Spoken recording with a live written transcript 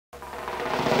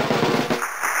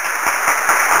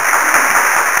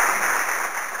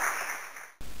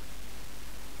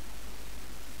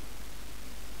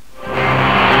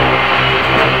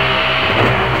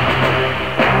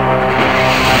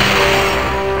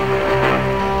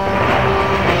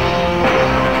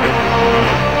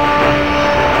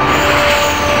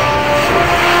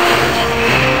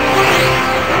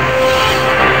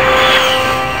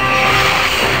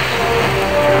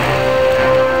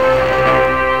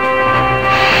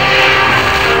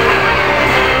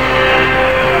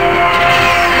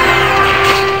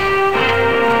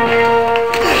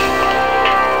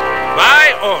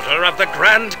the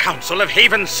Grand Council of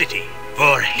Haven City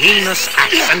for heinous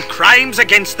acts and crimes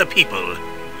against the people.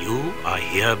 You are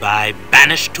hereby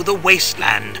banished to the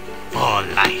wasteland for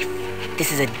life.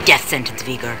 This is a death sentence,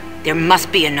 Vigor. There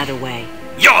must be another way.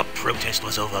 Your protest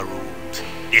was overruled.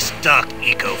 This dark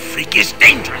eco-freak is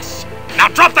dangerous. Now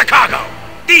drop the cargo!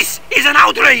 This is an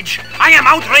outrage! I am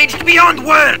outraged beyond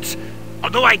words!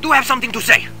 Although I do have something to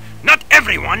say. Not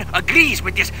everyone agrees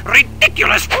with this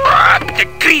ridiculous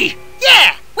decree.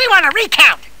 Yeah, we want a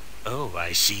recount. Oh,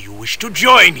 I see you wish to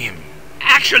join him.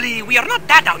 Actually, we are not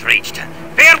that outraged.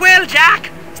 Farewell,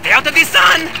 Jak. Stay out of the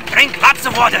sun. Drink lots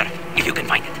of water, if you can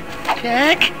find it.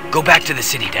 Jak? Go back to the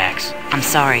city, Dax. I'm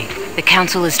sorry. The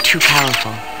council is too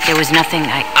powerful. There was nothing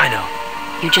I know.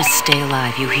 You just stay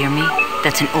alive, you hear me?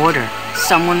 That's an order.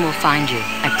 Someone will find you.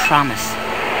 I promise.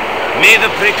 May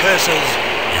the precursors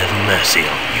have mercy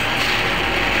on you.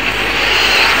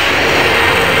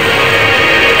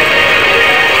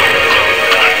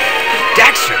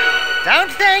 Daxter!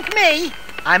 Don't thank me.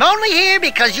 I'm only here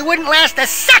because you wouldn't last a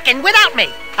second without me.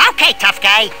 Okay, tough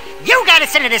guy. You got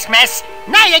us into this mess.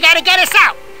 Now you gotta get us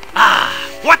out. Ah,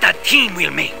 what a team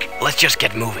we'll make. Let's just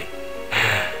get moving.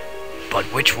 But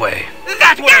which way?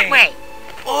 That way! That way.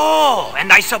 Oh,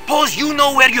 and I suppose you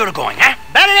know where you're going, huh?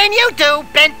 Better than you do,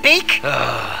 bent beak.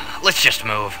 Let's just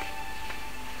move.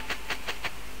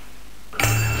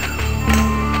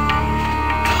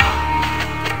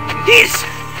 This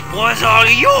was all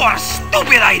your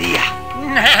stupid idea.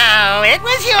 No, it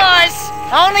was yours.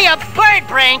 Only a bird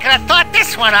brain could have thought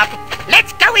this one up.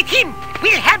 Let's go with him.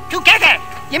 We'll help together.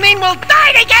 You mean we'll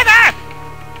die together?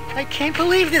 I can't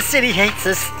believe this city hates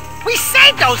us. We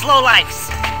saved those lowlifes.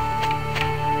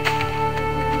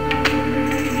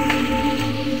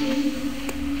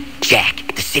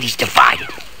 Jak, the city's divided.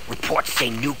 Reports say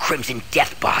new Crimson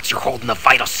Death bots are holding a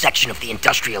vital section of the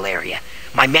industrial area.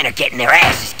 My men are getting their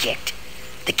asses kicked.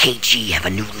 The KG have a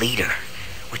new leader.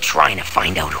 We're trying to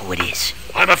find out who it is.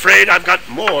 I'm afraid I've got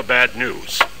more bad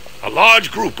news. A large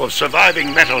group of surviving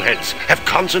metalheads have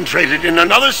concentrated in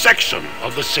another section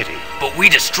of the city. But we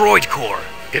destroyed Core.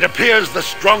 It appears the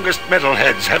strongest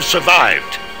metalheads have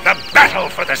survived. The battle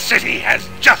for the city has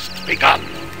just begun.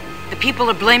 The people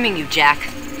are blaming you, Jak.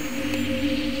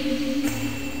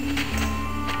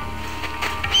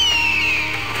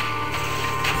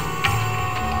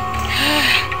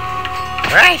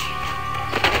 Right.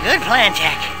 Good plan,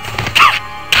 Jak.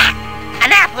 A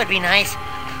nap would be nice.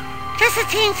 Just a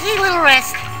teensy little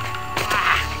rest.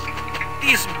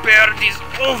 This bird is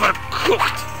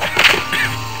overcooked.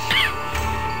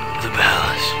 The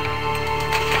palace.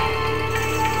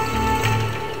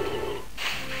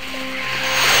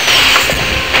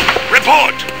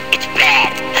 Report! It's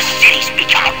bad. The city's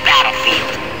become a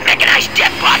battlefield. Mechanized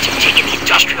death bots have taken the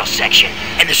industrial section,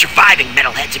 and the surviving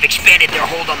metalheads have expanded their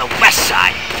hold on the west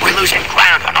side. We're losing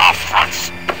ground on all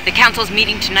fronts. The council's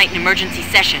meeting tonight in emergency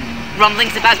session.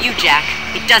 Rumblings about you, Jak.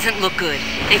 It doesn't look good.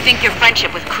 They think your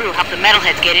friendship with Crew helped the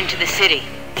metalheads get into the city.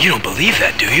 You don't believe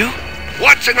that, do you?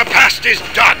 What's in the past is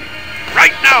done.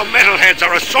 Right now, metalheads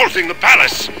are assaulting the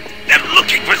palace. They're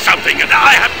looking for something, and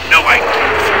I have no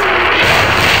idea.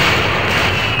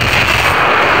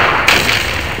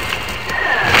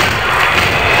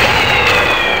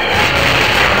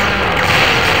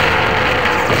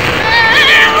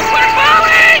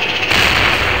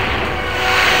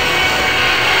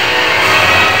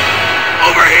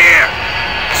 Over here!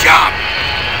 Jump!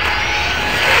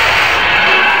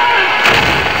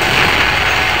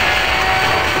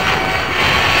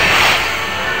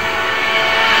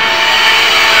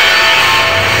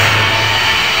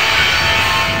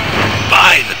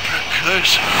 By the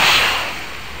precursors.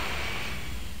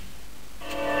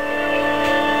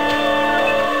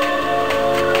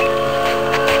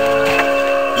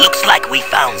 Looks like we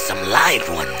found some live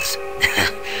ones.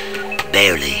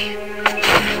 Barely.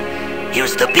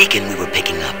 Here's the beacon we were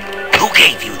picking up. Who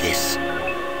gave you this?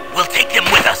 We'll take them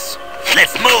with us.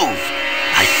 Let's move.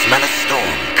 I smell a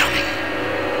storm coming.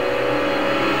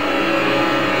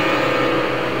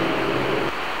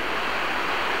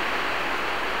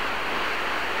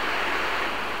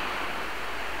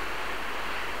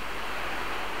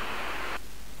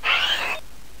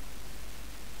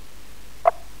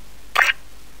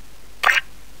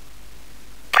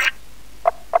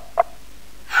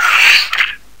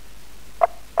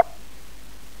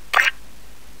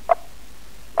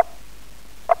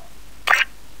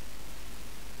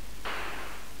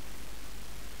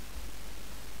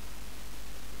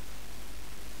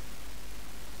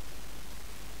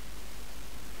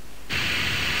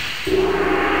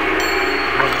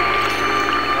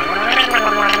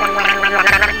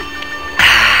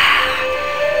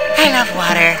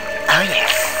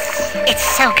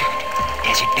 so good.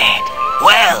 Desert man.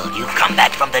 Well, you've come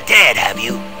back from the dead, have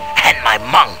you? And my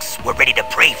monks were ready to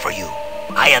pray for you.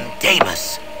 I am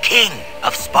Damus, king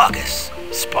of Spargus.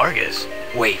 Spargus?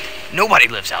 Wait, nobody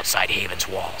lives outside Haven's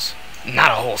walls.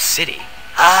 Not a whole city.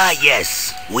 Ah,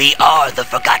 yes. We are the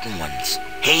Forgotten Ones.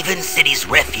 Haven City's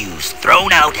refuse,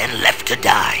 thrown out and left to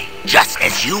die. Just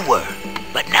as you were.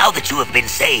 But now that you have been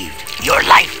saved, your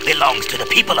life belongs to the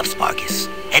people of Spargus.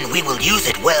 And we will use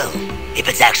it well, if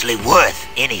it's actually worth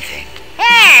anything.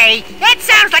 Hey, that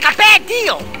sounds like a bad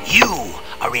deal. You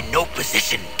are in no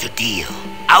position to deal.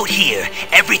 Out here,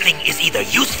 everything is either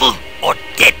useful or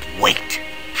dead weight.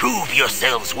 Prove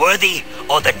yourselves worthy,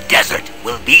 or the desert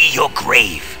will be your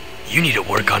grave. You need to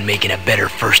work on making a better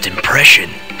first impression.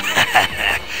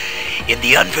 In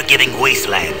the unforgiving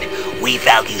wasteland, we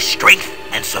value strength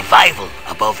and survival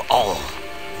above all.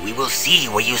 We will see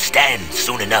where you stand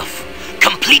soon enough.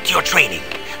 Complete your training,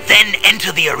 then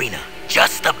enter the arena.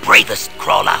 Just the bravest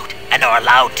crawl out and are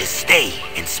allowed to stay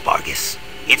in Spargus.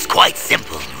 It's quite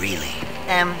simple, really.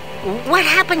 What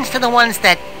happens to the ones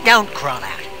that don't crawl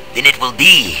out? Then it will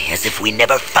be as if we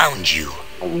never found you.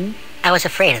 I was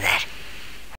afraid of that.